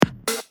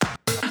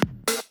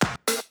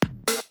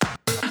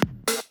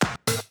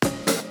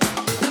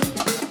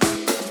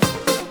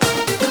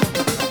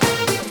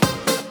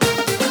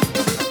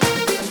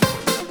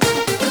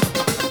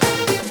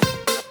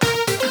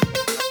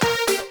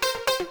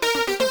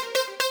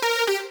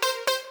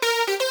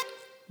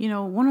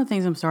One of the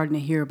things I'm starting to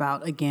hear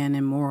about again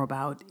and more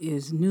about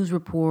is news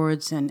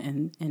reports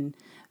and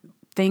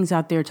things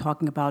out there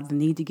talking about the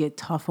need to get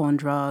tough on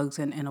drugs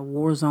and a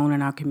war zone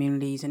in our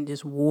communities and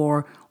just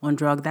war on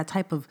drugs, that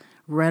type of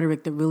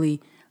rhetoric that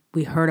really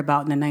we heard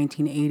about in the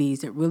 1980s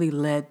that really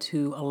led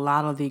to a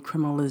lot of the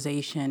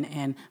criminalization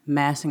and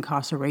mass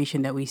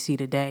incarceration that we see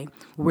today.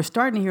 We're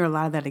starting to hear a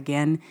lot of that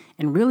again,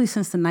 and really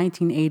since the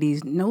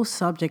 1980s, no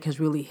subject has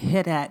really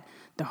hit at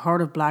the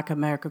heart of Black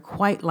America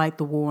quite like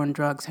the war on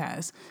drugs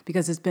has,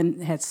 because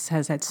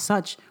has had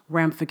such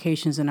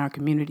ramifications in our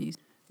communities.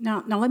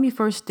 Now, let me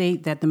first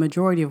state that the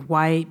majority of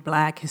white,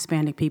 Black,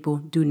 Hispanic people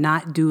do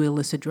not do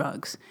illicit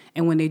drugs.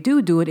 And when they do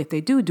it, if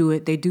they do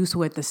it, they do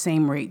so at the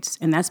same rates.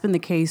 And that's been the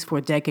case for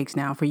decades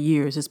now. For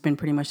years, it's been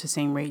pretty much the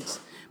same rates.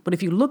 But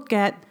if you look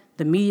at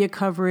the media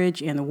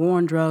coverage and the war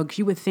on drugs,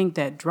 you would think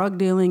that drug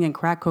dealing and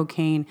crack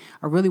cocaine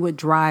are really what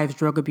drives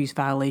drug abuse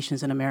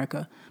violations in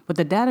America. But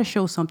the data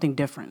shows something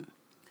different.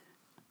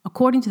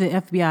 According to the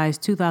FBI's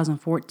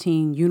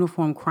 2014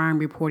 Uniform Crime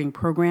Reporting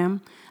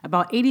Program,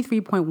 about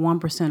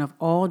 83.1% of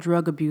all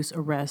drug abuse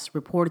arrests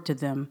reported to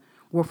them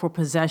were for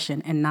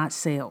possession and not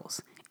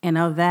sales. And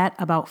of that,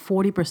 about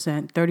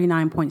 40%,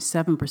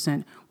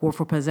 39.7%, were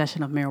for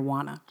possession of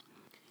marijuana.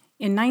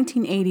 In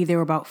 1980, there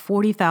were about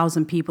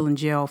 40,000 people in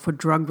jail for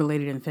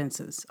drug-related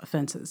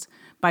offenses.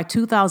 By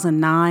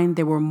 2009,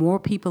 there were more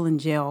people in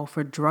jail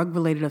for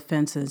drug-related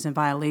offenses and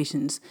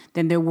violations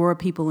than there were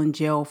people in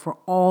jail for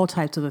all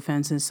types of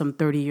offenses some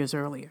 30 years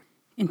earlier.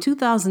 In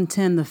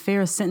 2010, the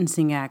Fair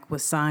Sentencing Act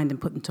was signed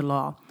and put into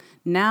law.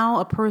 Now,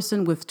 a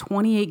person with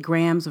 28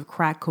 grams of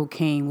crack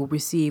cocaine will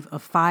receive a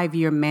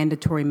 5-year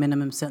mandatory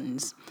minimum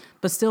sentence.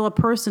 But still, a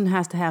person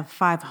has to have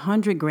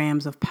 500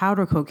 grams of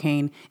powder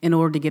cocaine in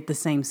order to get the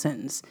same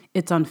sentence.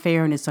 It's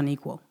unfair and it's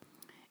unequal.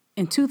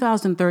 In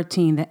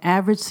 2013, the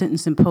average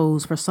sentence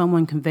imposed for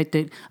someone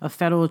convicted of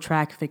federal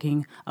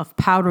trafficking of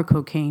powder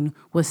cocaine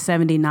was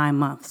 79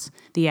 months.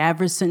 The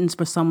average sentence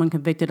for someone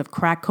convicted of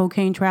crack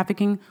cocaine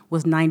trafficking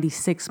was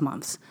 96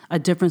 months, a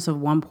difference of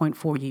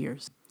 1.4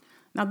 years.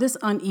 Now, this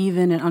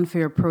uneven and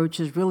unfair approach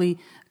has really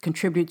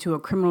contributed to a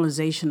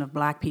criminalization of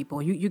Black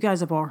people. You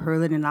guys have all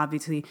heard it and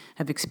obviously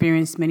have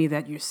experienced many of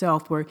that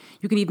yourself, where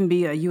you could even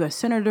be a U.S.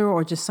 senator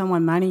or just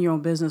someone minding your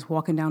own business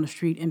walking down the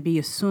street and be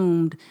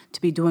assumed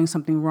to be doing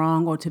something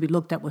wrong or to be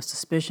looked at with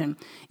suspicion.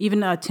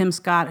 Even Tim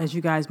Scott, as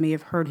you guys may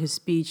have heard his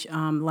speech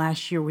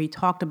last year, where he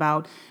talked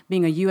about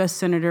being a U.S.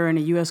 senator and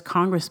a U.S.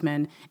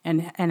 congressman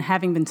and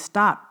having been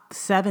stopped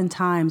 7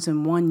 times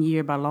in 1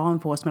 year by law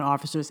enforcement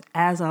officers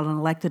as an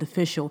elected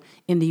official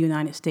in the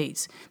United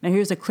States. Now,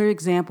 here's a clear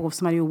example of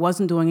somebody who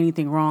wasn't doing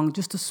anything wrong,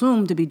 just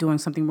assumed to be doing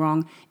something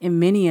wrong in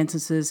many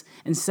instances,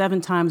 and 7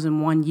 times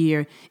in 1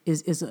 year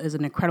is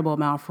an incredible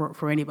amount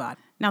for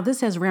anybody. Now,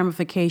 this has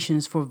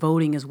ramifications for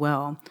voting as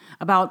well.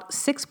 About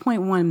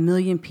 6.1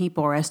 million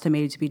people are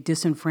estimated to be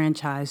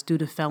disenfranchised due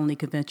to felony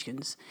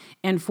convictions.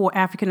 And for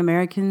African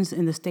Americans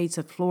in the states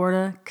of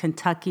Florida,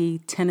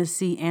 Kentucky,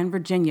 Tennessee, and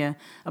Virginia,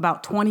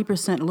 about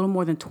 20%, a little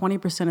more than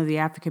 20% of the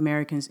African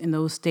Americans in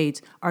those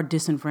states are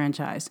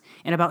disenfranchised.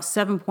 And about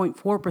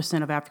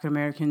 7.4% of African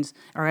Americans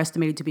are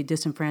estimated to be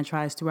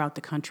disenfranchised throughout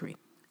the country.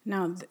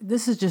 Now,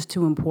 this is just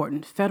too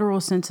important. Federal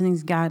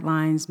sentencing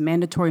guidelines,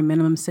 mandatory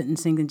minimum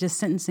sentencing, and just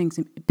sentencing,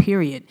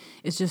 period,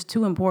 is just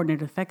too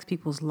important. It affects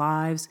people's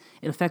lives.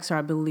 It affects our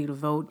ability to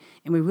vote.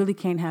 And we really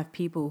can't have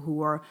people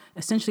who are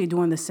essentially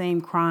doing the same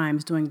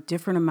crimes, doing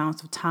different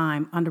amounts of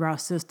time under our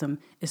system.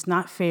 It's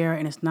not fair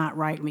and it's not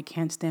right, and we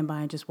can't stand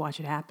by and just watch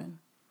it happen.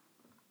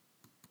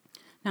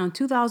 Now, in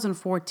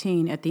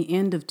 2014, at the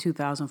end of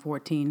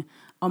 2014,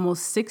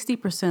 almost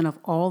 60% of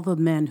all the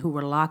men who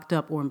were locked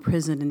up or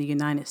imprisoned in the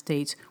United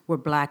States were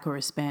Black or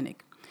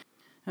Hispanic.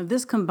 Now,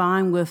 this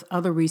combined with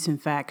other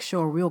recent facts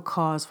show a real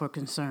cause for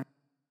concern.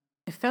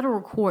 A federal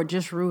court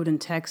just ruled in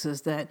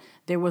Texas that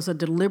there was a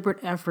deliberate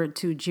effort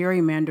to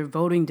gerrymander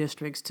voting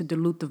districts to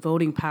dilute the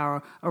voting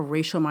power of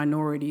racial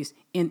minorities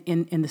in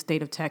the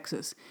state of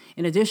Texas.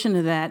 In addition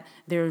to that,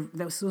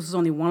 this was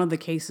only one of the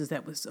cases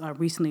that was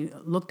recently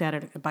looked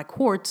at by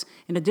courts.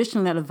 In addition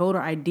to that, a voter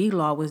ID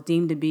law was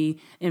deemed to be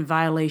in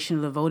violation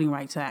of the Voting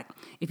Rights Act.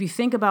 If you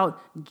think about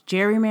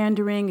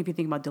gerrymandering, if you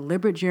think about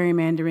deliberate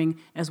gerrymandering,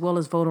 as well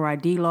as voter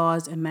ID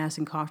laws and mass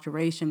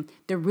incarceration,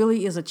 there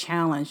really is a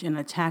challenge and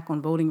an attack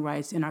on voting rights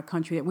in our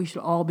country that we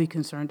should all be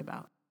concerned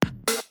about.